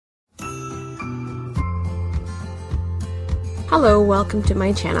Hello, welcome to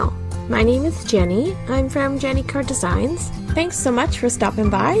my channel. My name is Jenny. I'm from JennyCardDesigns. Thanks so much for stopping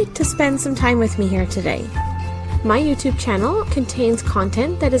by to spend some time with me here today. My YouTube channel contains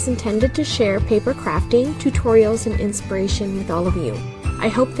content that is intended to share paper crafting, tutorials, and inspiration with all of you. I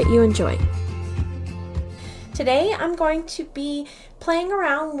hope that you enjoy. Today I'm going to be playing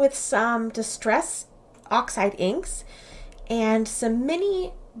around with some distress oxide inks and some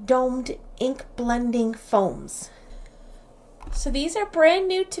mini domed ink blending foams. So these are brand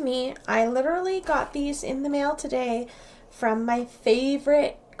new to me. I literally got these in the mail today from my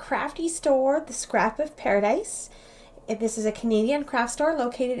favorite crafty store, the Scrap of Paradise. This is a Canadian craft store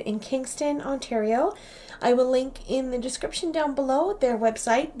located in Kingston, Ontario. I will link in the description down below their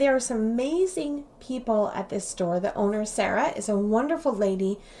website. There are some amazing people at this store. The owner, Sarah, is a wonderful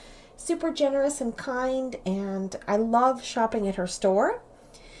lady, super generous and kind, and I love shopping at her store.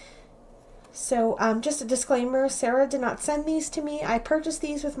 So just a disclaimer, Sarah did not send these to me. I purchased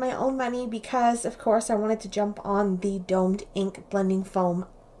these with my own money because, of course, I wanted to jump on the domed ink blending foam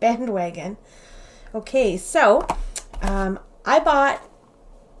bandwagon. Okay, so I bought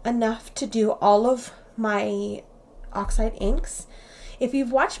enough to do all of my oxide inks. If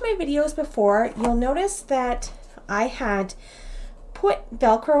you've watched my videos before, you'll notice that I had put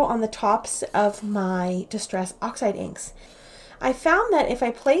Velcro on the tops of my distress oxide inks. I found that if I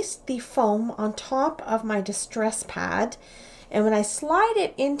placed the foam on top of my distress pad and when I slide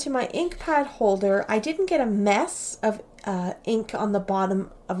it into my ink pad holder, I didn't get a mess of ink on the bottom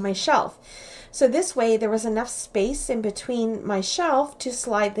of my shelf. So this way there was enough space in between my shelf to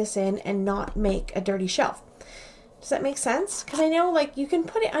slide this in and not make a dirty shelf. Does that make sense? Because I know, like, you can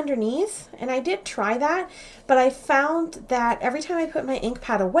put it underneath, and I did try that, but I found that every time I put my ink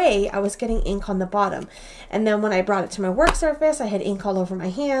pad away, I was getting ink on the bottom. And then when I brought it to my work surface, I had ink all over my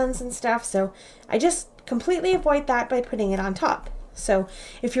hands and stuff, so I just completely avoid that by putting it on top. So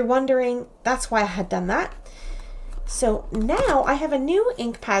if you're wondering, that's why I had done that. So now I have a new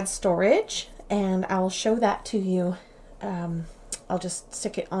ink pad storage, and I'll show that to you. I'll just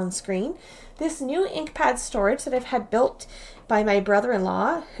stick it on screen. This new ink pad storage that I've had built by my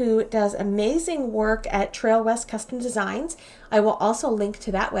brother-in-law, who does amazing work at Trail West Custom Designs. I will also link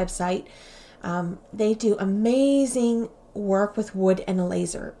to that website. They do amazing work with wood and a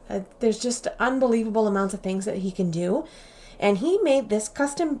laser. There's just unbelievable amounts of things that he can do. And he made this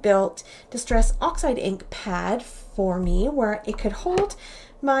custom-built distress oxide ink pad for me where it could hold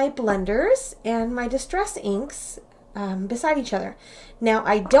my blenders and my distress inks beside each other. Now,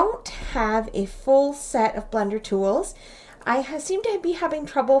 I don't have a full set of blender tools. I seem to be having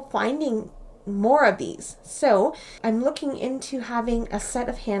trouble finding more of these. So I'm looking into having a set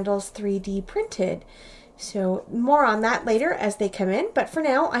of handles 3D printed. So more on that later as they come in. But for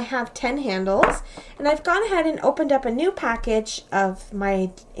now, I have 10 handles. And I've gone ahead and opened up a new package of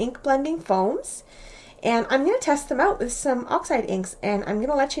my ink blending foams. And I'm going to test them out with some oxide inks. And I'm going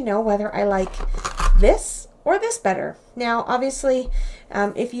to let you know whether I like this or this better. Now, obviously,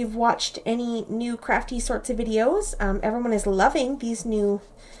 if you've watched any new crafty sorts of videos, everyone is loving these new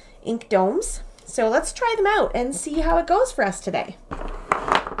ink domes. So let's try them out and see how it goes for us today.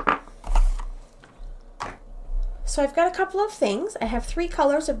 So I've got a couple of things. I have 3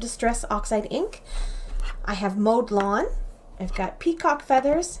 colors of distress oxide ink. I have Mowed Lawn, I've got Peacock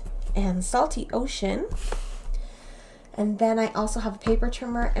Feathers, and Salty Ocean. And then I also have a paper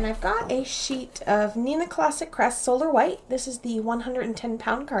trimmer, and I've got a sheet of Neenah Classic Crest Solar White. This is the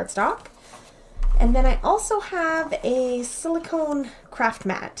 110-pound cardstock. And then I also have a silicone craft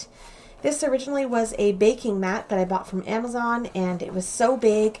mat. This originally was a baking mat that I bought from Amazon, and it was so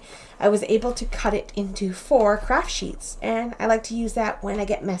big I was able to cut it into 4 craft sheets, and I like to use that when I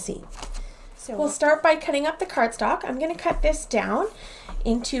get messy. So we'll start by cutting up the cardstock. I'm going to cut this down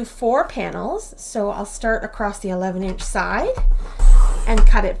into 4 panels. So I'll start across the 11-inch side and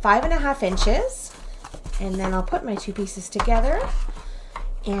cut it 5.5 inches. And then I'll put my 2 pieces together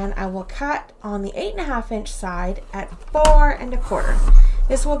and I will cut on the 8.5-inch side at 4 1/4.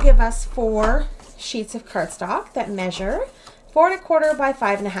 This will give us 4 sheets of cardstock that measure 4 1/4 by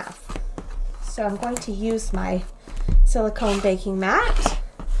 5.5. So I'm going to use my silicone baking mat.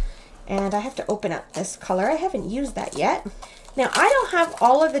 And I have to open up this color. I haven't used that yet. Now, I don't have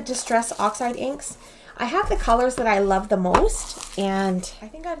all of the distress oxide inks. I have the colors that I love the most, and I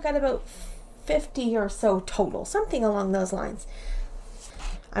think I've got about 50 or so total, something along those lines.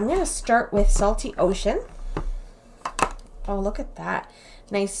 I'm going to start with Salty Ocean. Oh, look at that.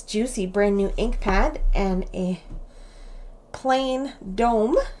 Nice, juicy, brand new ink pad and a plain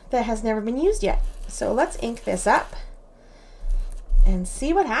dome that has never been used yet. So let's ink this up. and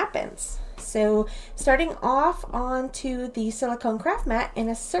see what happens. So starting off onto the silicone craft mat in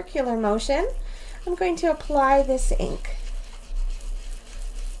a circular motion, I'm going to apply this ink.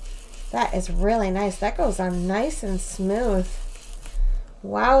 That is really nice. That goes on nice and smooth.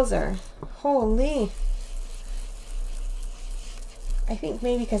 Wowzer. Holy. I think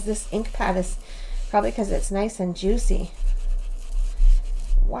maybe because this ink pad is probably because it's nice and juicy.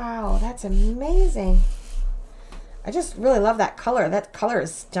 Wow, that's amazing. I just really love that color. That color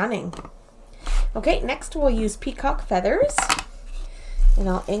is stunning. Okay, next we'll use peacock feathers. And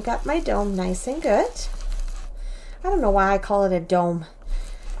I'll ink up my dome nice and good. I don't know why I call it a dome.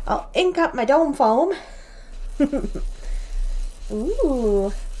 I'll ink up my dome foam.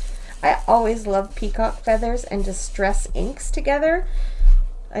 Ooh. I always love peacock feathers and distress inks together.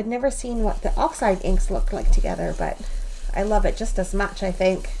 I'd never seen what the oxide inks look like together, but I love it just as much, I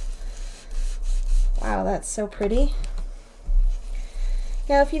think. Wow, that's so pretty.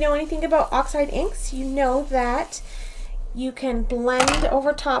 Now, if you know anything about oxide inks, you know that you can blend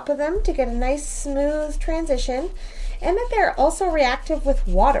over top of them to get a nice smooth transition, and that they're also reactive with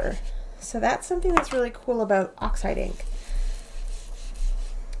water. So that's something that's really cool about oxide ink.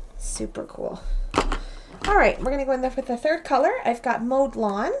 Super cool. All right, we're gonna go in there with the third color. I've got Mowed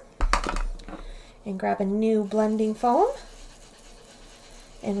Lawn, and grab a new blending foam,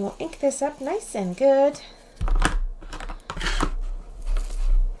 and we'll ink this up nice and good.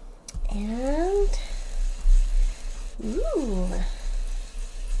 And ooh,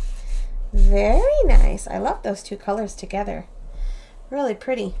 very nice. I love those two colors together. Really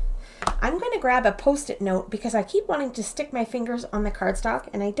pretty. I'm going to grab a post-it note because I keep wanting to stick my fingers on the cardstock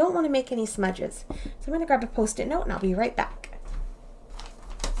and I don't want to make any smudges. So I'm going to grab a post-it note and I'll be right back.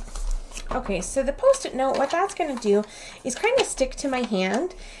 Okay, so the post-it note, what that's going to do is kind of stick to my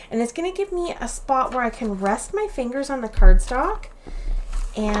hand, and it's going to give me a spot where I can rest my fingers on the cardstock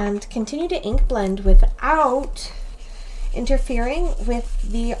and continue to ink blend without interfering with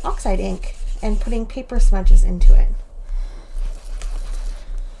the oxide ink and putting paper smudges into it.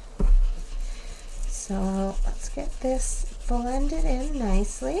 So let's get this blended in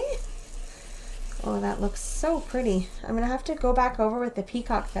nicely. Oh, that looks so pretty. I'm going to have to go back over with the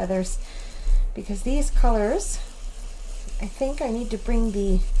peacock feathers because these colors, I think I need to bring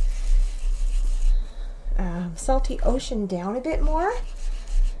the salty ocean down a bit more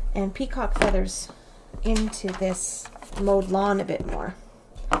and peacock feathers into this Mowed Lawn a bit more.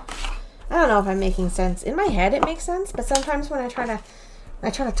 I don't know if I'm making sense. In my head it makes sense, but sometimes when I try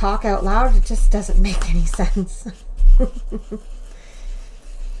to talk out loud, it just doesn't make any sense.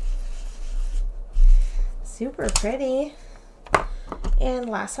 Super pretty. And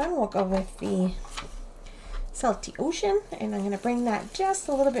last one, we'll go with the salty ocean, and I'm going to bring that just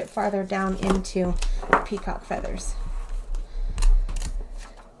a little bit farther down into the peacock feathers.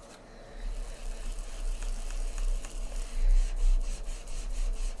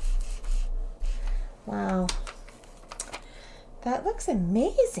 Wow, that looks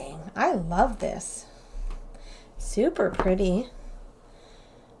amazing. I love this. Super pretty.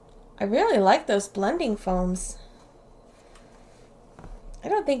 I really like those blending foams. I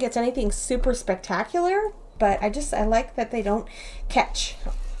don't think it's anything super spectacular, but I like that they don't catch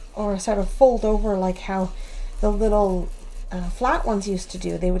or sort of fold over like how the little flat ones used to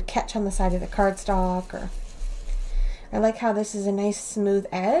do. They would catch on the side of the cardstock. Or I like how this is a nice smooth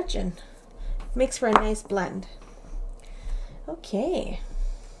edge and makes for a nice blend. Okay,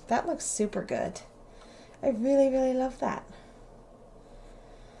 that looks super good. I really, really love that.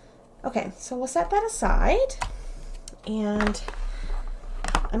 Okay, so we'll set that aside, and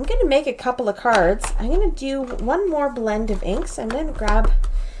I'm going to make a couple of cards. I'm going to do one more blend of inks. I'm going to grab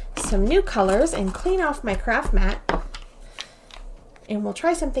some new colors and clean off my craft mat, and we'll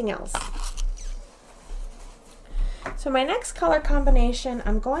try something else. So my next color combination,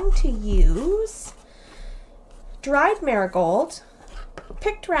 I'm going to use Dried Marigold,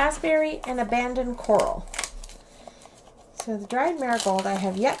 Picked Raspberry, and Abandoned Coral. So the Dried Marigold I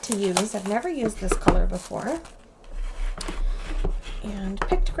have yet to use. I've never used this color before. And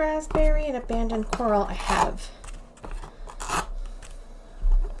Picked Raspberry and Abandoned Coral I have.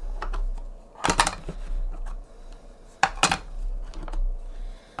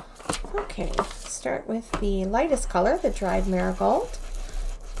 Okay, start with the lightest color, the Dried Marigold.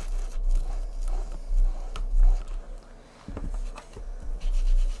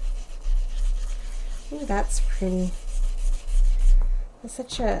 Ooh, that's pretty.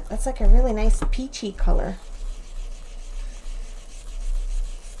 That's like a really nice peachy color.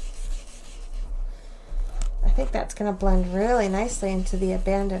 I think that's going to blend really nicely into the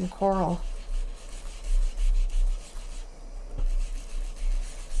Abandoned Coral.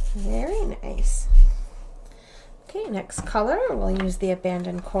 Very nice. Okay, next color, we'll use the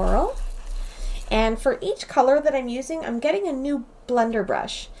Abandoned Coral. And for each color that I'm using, I'm getting a new blender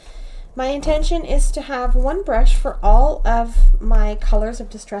brush. My intention is to have one brush for all of my colors of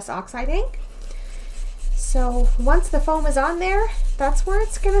Distress Oxide ink. So once the foam is on there, that's where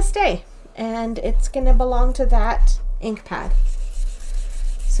it's going to stay. And it's going to belong to that ink pad.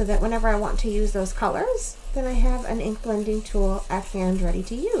 So that whenever I want to use those colors, then I have an ink blending tool at hand ready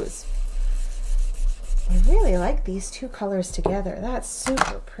to use. I really like these two colors together. That's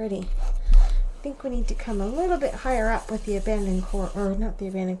super pretty. I think we need to come a little bit higher up with the Abandoned Coral, or not the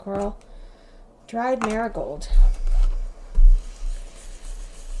Abandoned Coral, Dried Marigold.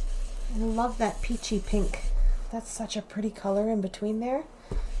 I love that peachy pink. That's such a pretty color in between there.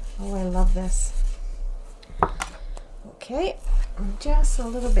 Oh, I love this. Okay, just a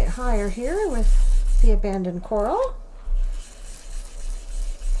little bit higher here with the Abandoned Coral.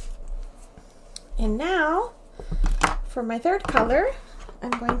 And now, for my third color, I'm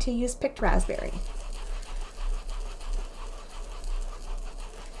going to use Picked Raspberry.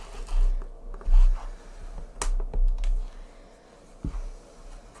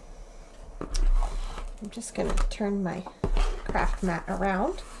 I'm just going to turn my craft mat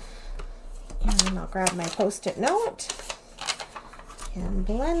around, and then I'll grab my Post-it note and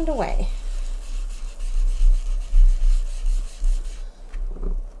blend away.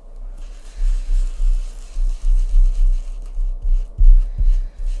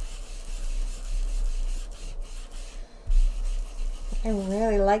 I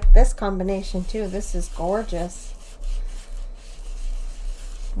really like this combination too. This is gorgeous.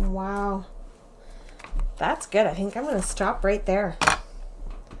 Wow. That's good. I think I'm going to stop right there.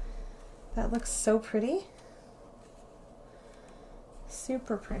 That looks so pretty.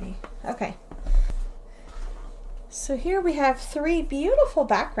 Super pretty. Okay. So here we have three beautiful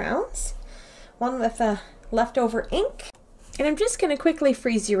backgrounds. One with a leftover ink. And I'm just going to quickly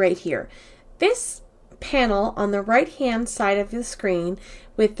freeze you right here. This panel on the right hand side of the screen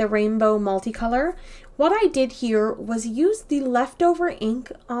with the rainbow multicolor, what I did here was use the leftover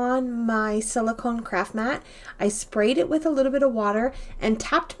ink on my silicone craft mat. I sprayed it with a little bit of water and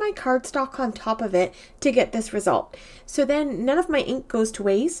tapped my cardstock on top of it to get this result. So then none of my ink goes to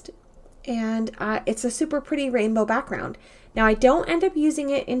waste, and it's a super pretty rainbow background. Now I don't end up using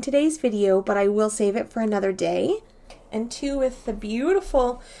it in today's video, but I will save it for another day. And two with the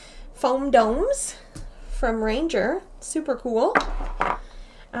beautiful foam domes from Ranger. Super cool.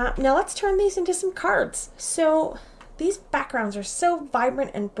 Now let's turn these into some cards. So these backgrounds are so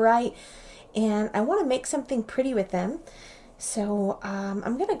vibrant and bright, and I want to make something pretty with them. So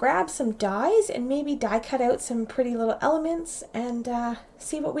I'm going to grab some dies and maybe die cut out some pretty little elements and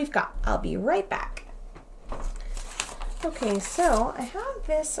see what we've got. I'll be right back. Okay, so I have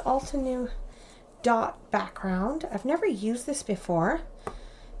this Altenew dot background. I've never used this before,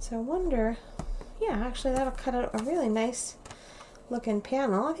 so I wonder, yeah, actually that'll cut out a really nice looking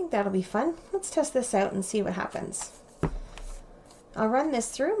panel. I think that'll be fun. Let's test this out and see what happens. I'll run this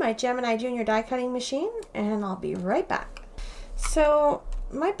through my Gemini Junior die cutting machine and I'll be right back. So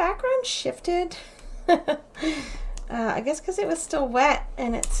my background shifted, I guess because it was still wet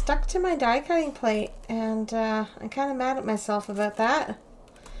and it stuck to my die cutting plate, and I'm kind of mad at myself about that.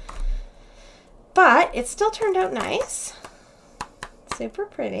 But it still turned out nice. Super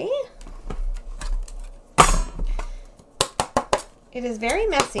pretty. It is very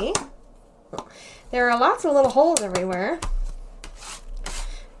messy. There are lots of little holes everywhere.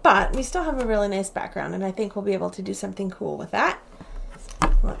 But we still have a really nice background, and I think we'll be able to do something cool with that.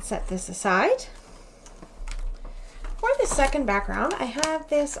 Let's set this aside. For the second background, I have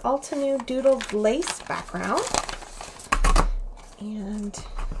this Altenew doodled lace background. And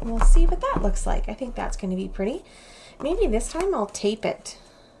we'll see what that looks like. I think that's going to be pretty. Maybe this time I'll tape it.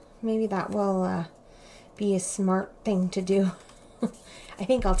 Maybe that will be a smart thing to do. I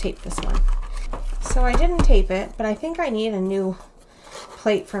think I'll tape this one. So I didn't tape it, but I think I need a new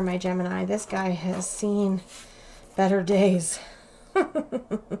plate for my Gemini. This guy has seen better days.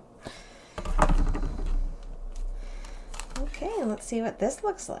 Okay, let's see what this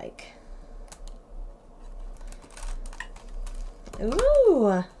looks like.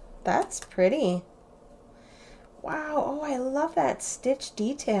 Ooh, that's pretty. Wow, oh, I love that stitch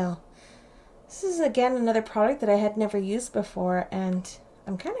detail. This is again another product that I had never used before, and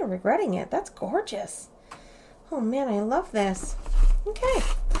I'm kind of regretting it. That's gorgeous. Oh man, I love this. Okay,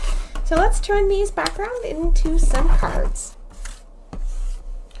 so let's turn these background into some cards.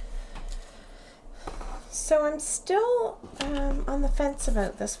 So I'm still on the fence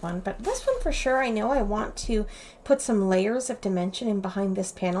about this one, but this one for sure I know I want to put some layers of dimension in behind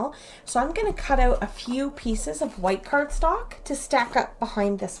this panel. So I'm going to cut out a few pieces of white cardstock to stack up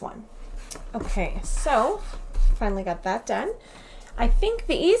behind this one. Okay, so finally got that done. I think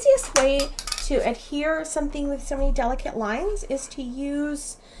the easiest way to adhere something with so many delicate lines is to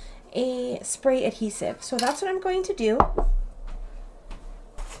use a spray adhesive. So that's what I'm going to do.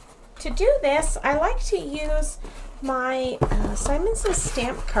 To do this, I like to use my Simon Says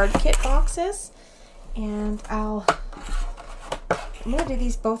Stamp card kit boxes, and I'm going to do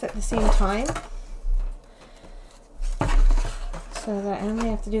these both at the same time so that I only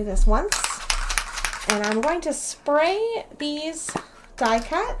have to do this once. And I'm going to spray these die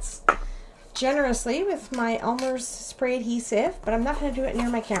cuts generously with my Elmer's spray adhesive, but I'm not going to do it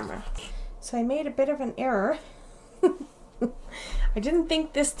near my camera. So I made a bit of an error. I didn't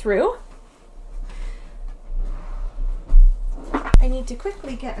think this through. I need to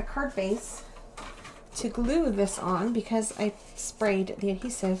quickly get a card base to glue this on because I sprayed the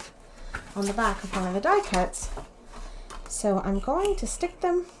adhesive on the back of one of the die cuts. So I'm going to stick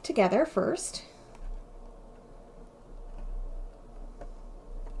them together first.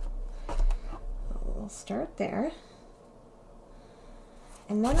 We'll start there.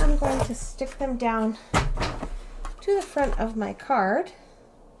 And then I'm going to stick them down to the front of my card,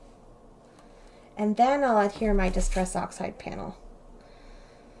 and then I'll adhere my Distress Oxide panel.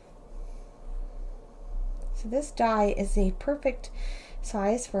 So this die is a perfect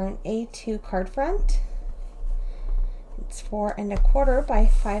size for an A2 card front. It's 4 1/4 by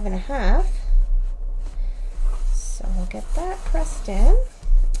 5 1/2. So we'll get that pressed in,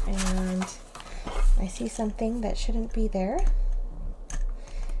 and I see something that shouldn't be there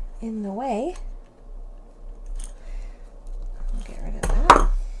in the way. Get rid of that.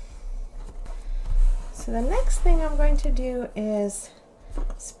 So the next thing I'm going to do is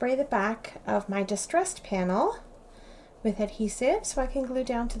spray the back of my distressed panel with adhesive so I can glue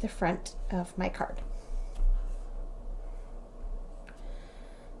down to the front of my card.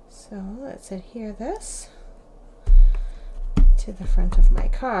 So let's adhere this to the front of my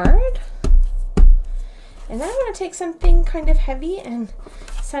card. And then I'm going to take something kind of heavy and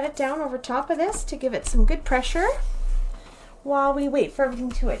set it down over top of this to give it some good pressure while we wait for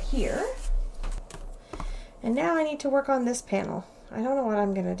everything to adhere. And now I need to work on this panel. I don't know what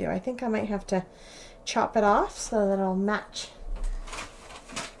I'm going to do. I think I might have to chop it off so that it'll match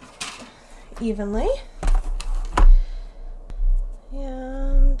evenly.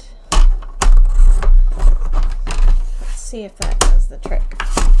 And let's see if that does the trick.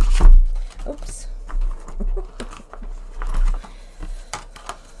 Oops.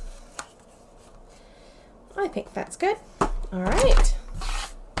 I think that's good. All right.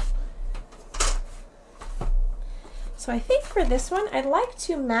 So I think for this one, I'd like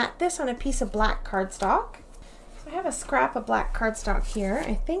to mat this on a piece of black cardstock. So I have a scrap of black cardstock here.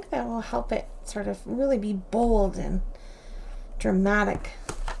 I think that will help it sort of really be bold and dramatic.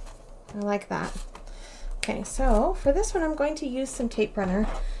 I like that. Okay, so for this one, I'm going to use some tape runner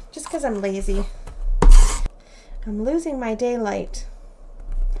just because I'm lazy. I'm losing my daylight.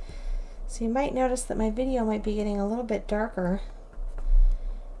 So you might notice that my video might be getting a little bit darker.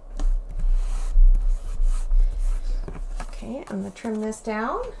 Okay, I'm going to trim this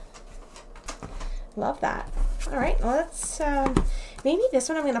down. Love that. All right, well, let's, maybe this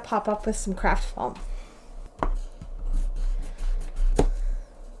one I'm going to pop up with some craft foam.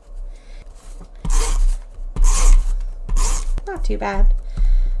 Not too bad.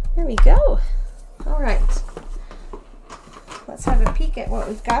 There we go. All right. Let's have a peek at what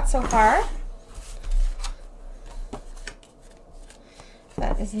we've got so far.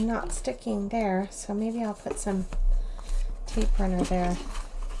 That is not sticking there, so maybe I'll put some tape runner there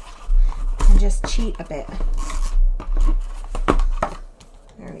and just cheat a bit.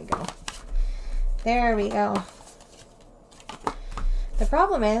 There we go. There we go. The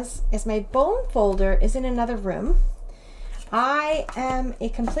problem is my bone folder is in another room. I am a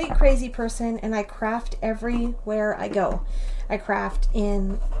complete crazy person and I craft everywhere I go. I craft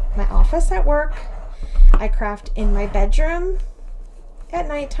in my office at work. I craft in my bedroom at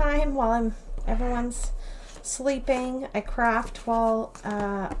nighttime while everyone's sleeping. I craft while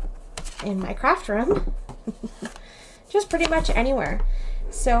in my craft room. Just pretty much anywhere.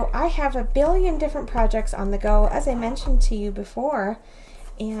 So I have a billion different projects on the go, as I mentioned to you before,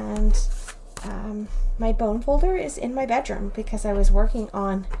 and my bone folder is in my bedroom because I was working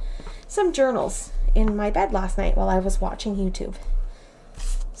on some journals in my bed last night while I was watching YouTube.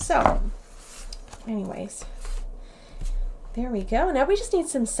 So anyways, there we go. Now we just need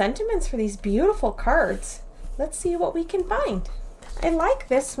some sentiments for these beautiful cards. let's see what we can find. I like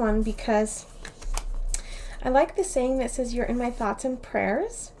this one because I like the saying that says, "You're in my thoughts and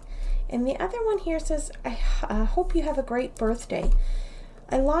prayers." And the other one here says, "I hope you have a great birthday."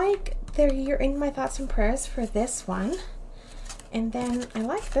 I like the "You're in my thoughts and prayers" for this one. And then I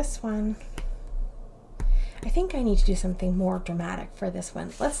like this one. I think I need to do something more dramatic for this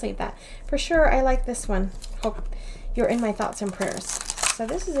one. Let's leave that. For sure, I like this one. "Hope you're in my thoughts and prayers." So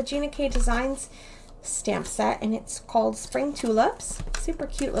this is a JennyCardDesigns stamp set, and it's called Spring Tulips. Super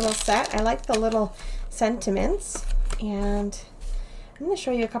cute little set. I like the little sentiments, and I'm going to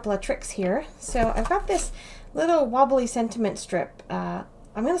show you a couple of tricks here. So I've got this little wobbly sentiment strip.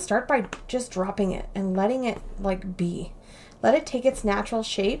 I'm going to start by just dropping it and letting it like be. Let it take its natural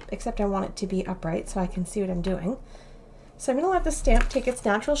shape, except I want it to be upright so I can see what I'm doing. So I'm going to let the stamp take its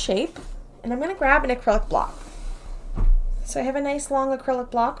natural shape, and I'm going to grab an acrylic block. So I have a nice long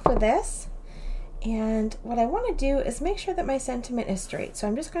acrylic block for this, and what I want to do is make sure that my sentiment is straight. So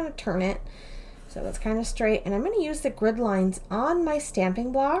I'm just going to turn it so that's kind of straight, and I'm going to use the grid lines on my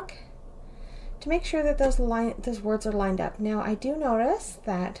stamping block to make sure that those words are lined up. Now I do notice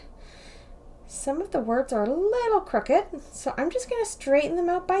that some of the words are a little crooked, so I'm just going to straighten them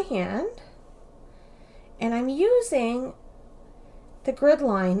out by hand, and I'm using the grid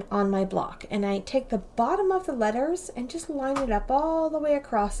line on my block, and I take the bottom of the letters and just line it up all the way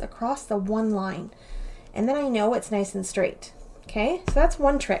across the one line, and then I know it's nice and straight. Okay, so that's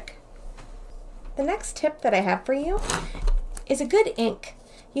one trick. The next tip that I have for you is a good ink.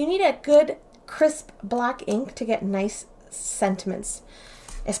 You need a good crisp black ink to get nice sentiments,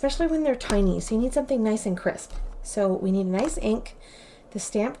 especially when they're tiny, so you need something nice and crisp. So we need a nice ink, the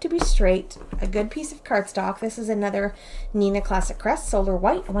stamp to be straight, a good piece of cardstock. This is another Nina Classic Crest Solar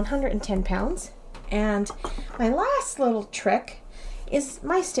White, 110 pounds. And my last little trick is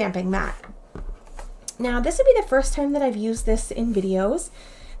my stamping mat. Now this would be the first time that I've used this in videos.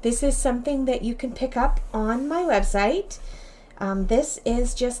 This is something that you can pick up on my website. This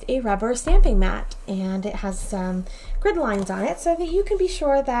is just a rubber stamping mat, and it has some grid lines on it so that you can be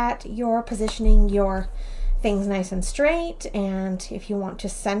sure that you're positioning your things nice and straight, and if you want to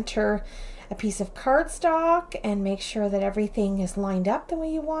center a piece of cardstock and make sure that everything is lined up the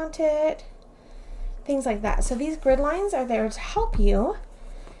way you want it, things like that. So these grid lines are there to help you.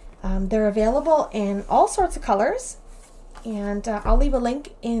 They're available in all sorts of colors, and I'll leave a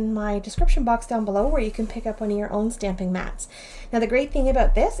link in my description box down below where you can pick up one of your own stamping mats. Now the great thing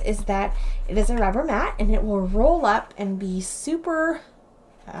about this is that it is a rubber mat, and it will roll up and be super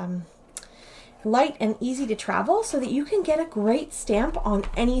light and easy to travel, so that you can get a great stamp on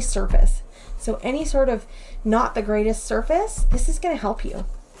any surface. So any sort of not the greatest surface, this is going to help you.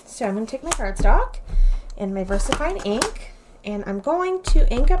 So I'm going to take my cardstock and my VersaFine ink, and I'm going to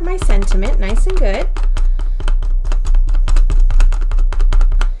ink up my sentiment nice and good.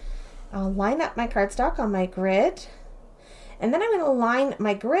 I'll line up my cardstock on my grid, and then I'm going to line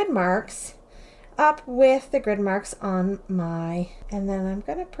my grid marks up with the grid marks on my, and then I'm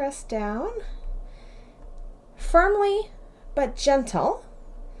going to press down firmly but gentle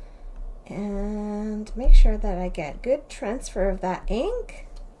and make sure that I get good transfer of that ink.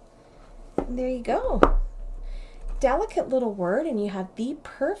 And there you go. Delicate little word, and you have the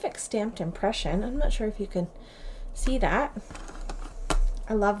perfect stamped impression. I'm not sure if you can see that.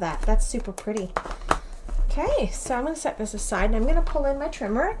 I love that. That's super pretty. Okay, so I'm going to set this aside, and I'm going to pull in my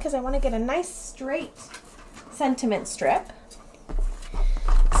trimmer because I want to get a nice straight sentiment strip.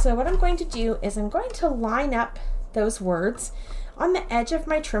 So what I'm going to do is I'm going to line up those words on the edge of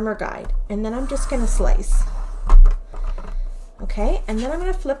my trimmer guide, and then I'm just going to slice. Okay, and then I'm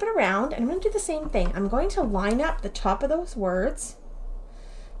going to flip it around, and I'm going to do the same thing. I'm going to line up the top of those words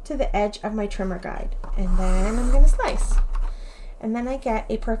to the edge of my trimmer guide, and then I'm going to slice. And then I get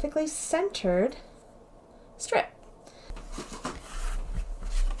a perfectly centered strip.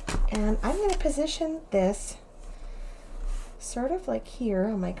 And I'm going to position this sort of like here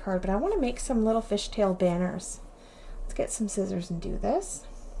on my card, but I want to make some little fishtail banners. Let's get some scissors and do this.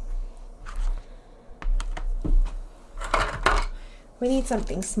 We need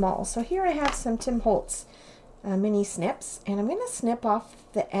something small. So here I have some Tim Holtz mini snips, and I'm going to snip off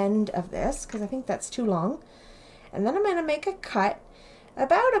the end of this because I think that's too long. And then I'm going to make a cut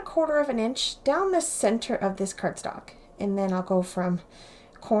about 1/4 inch down the center of this cardstock. And then I'll go from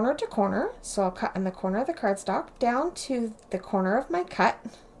corner to corner. So I'll cut in the corner of the cardstock down to the corner of my cut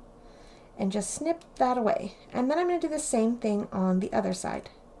and just snip that away. And then I'm going to do the same thing on the other side.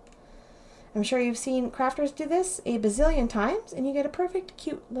 I'm sure you've seen crafters do this a bazillion times, and you get a perfect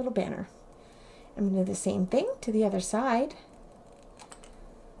cute little banner. I'm going to do the same thing to the other side.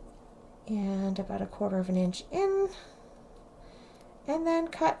 and about 1/4 of an inch in, and then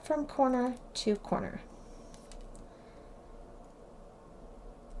cut from corner to corner.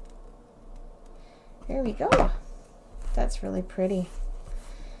 There we go. That's really pretty.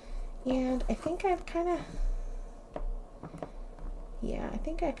 And I think I've kind of, yeah, I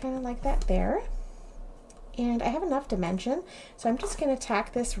think I kind of like that there. And I have enough dimension, so I'm just going to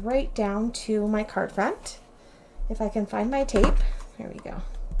tack this right down to my card front. If I can find my tape. There we go.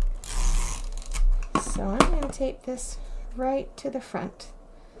 So I'm going to tape this right to the front.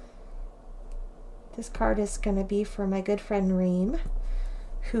 This card is going to be for my good friend Reem,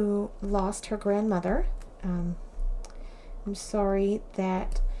 who lost her grandmother. I'm sorry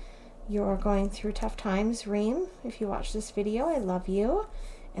that you're going through tough times, Reem. If you watch this video, I love you,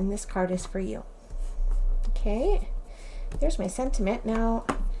 and this card is for you. Okay, there's my sentiment. Now,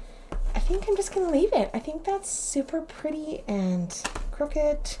 I think I'm just going to leave it. I think that's super pretty and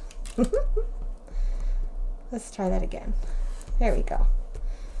crooked. Let's try that again. There we go.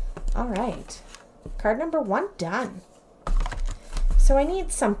 All right, card number 1 done. So I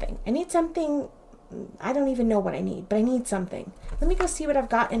need something. I don't even know what I need, but I need something. Let me go see what I've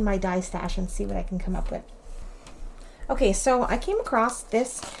got in my die stash and see what I can come up with. Okay, so I came across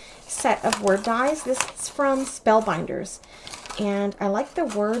this set of word dies. This is from Spellbinders, and I like the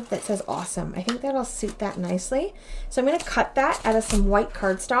word that says awesome. I think that'll suit that nicely. So I'm going to cut that out of some white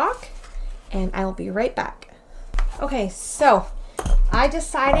cardstock, and I'll be right back. Okay, so I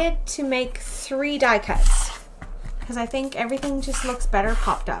decided to make 3 die cuts because I think everything just looks better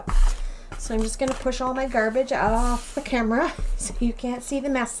popped up. So I'm just going to push all my garbage off the camera so you can't see the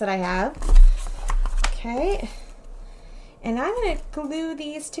mess that I have. Okay. And I'm going to glue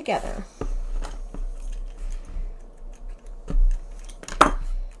these together.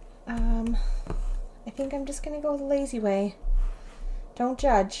 I think I'm just going to go the lazy way. Don't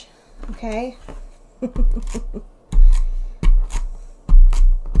judge, okay?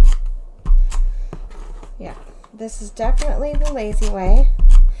 Yeah, this is definitely the lazy way.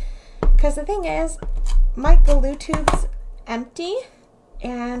 Because the thing is, my glue tube's empty,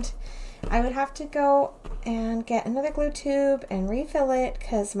 and I would have to go and get another glue tube and refill it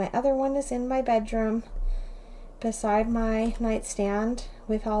because my other one is in my bedroom beside my nightstand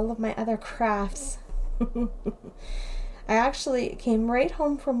with all of my other crafts. I actually came right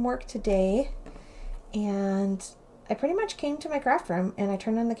home from work today, and I pretty much came to my craft room and I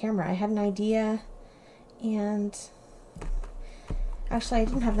turned on the camera. I had an idea, and actually I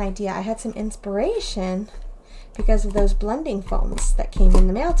didn't have an idea. I had some inspiration because of those blending foams that came in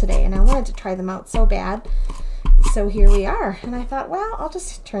the mail today, and I wanted to try them out so bad. So here we are, and I thought, well, I'll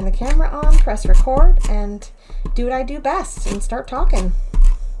just turn the camera on, press record, and do what I do best and start talking.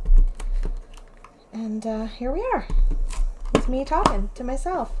 And here we are with me talking to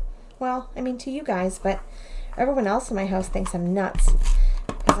myself. Well, I mean to you guys, but everyone else in my house thinks I'm nuts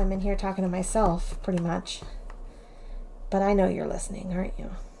because I'm in here talking to myself pretty much. But I know you're listening, aren't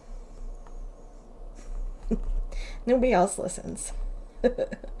you? Nobody else listens.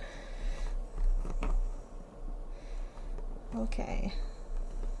 Okay.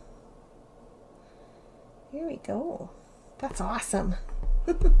 Here we go. That's awesome.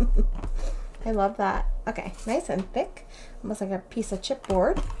 I love that. Okay, nice and thick. Almost like a piece of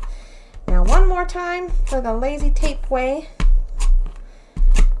chipboard. Now one more time for the lazy tape way.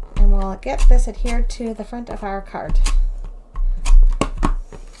 And we'll get this adhered to the front of our card.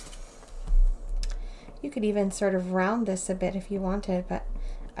 You could even sort of round this a bit if you wanted, but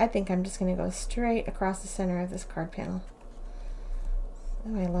I think I'm just going to go straight across the center of this card panel.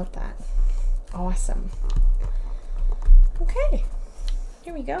 Oh, I love that. Awesome. Okay,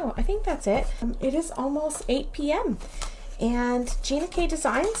 here we go. I think that's it. It is almost 8 p.m. and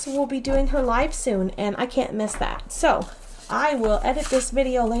JennyCardDesigns will be doing her live soon, and I can't miss that. So I will edit this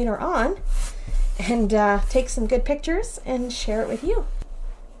video later on and take some good pictures and share it with you.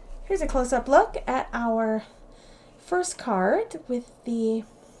 Here's a close-up look at our first card with the,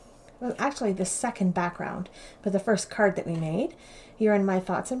 well, actually the second background, but the first card that we made. Here in my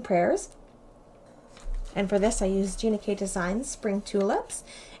thoughts and prayers. And for this I used JennyCardDesigns Spring Tulips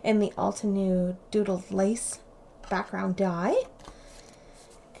and the Altenew Doodled Lace background die.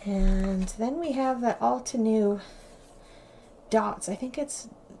 And then we have the Altenew Dots, I think it's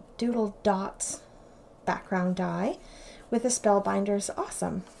Doodled Dots background die with the Spellbinders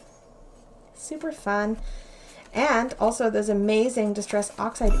Awesome. Super fun. And also those amazing Distress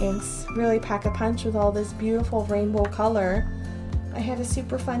Oxide inks really pack a punch with all this beautiful rainbow color. I had a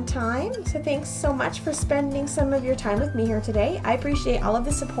super fun time, so thanks so much for spending some of your time with me here today. I appreciate all of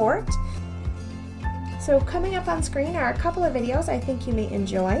the support. So coming up on screen are a couple of videos I think you may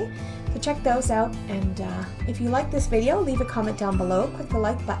enjoy. So check those out, and if you like this video, leave a comment down below, click the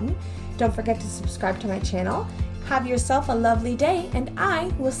like button. Don't forget to subscribe to my channel. Have yourself a lovely day, and I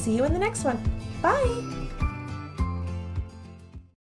will see you in the next one. Bye!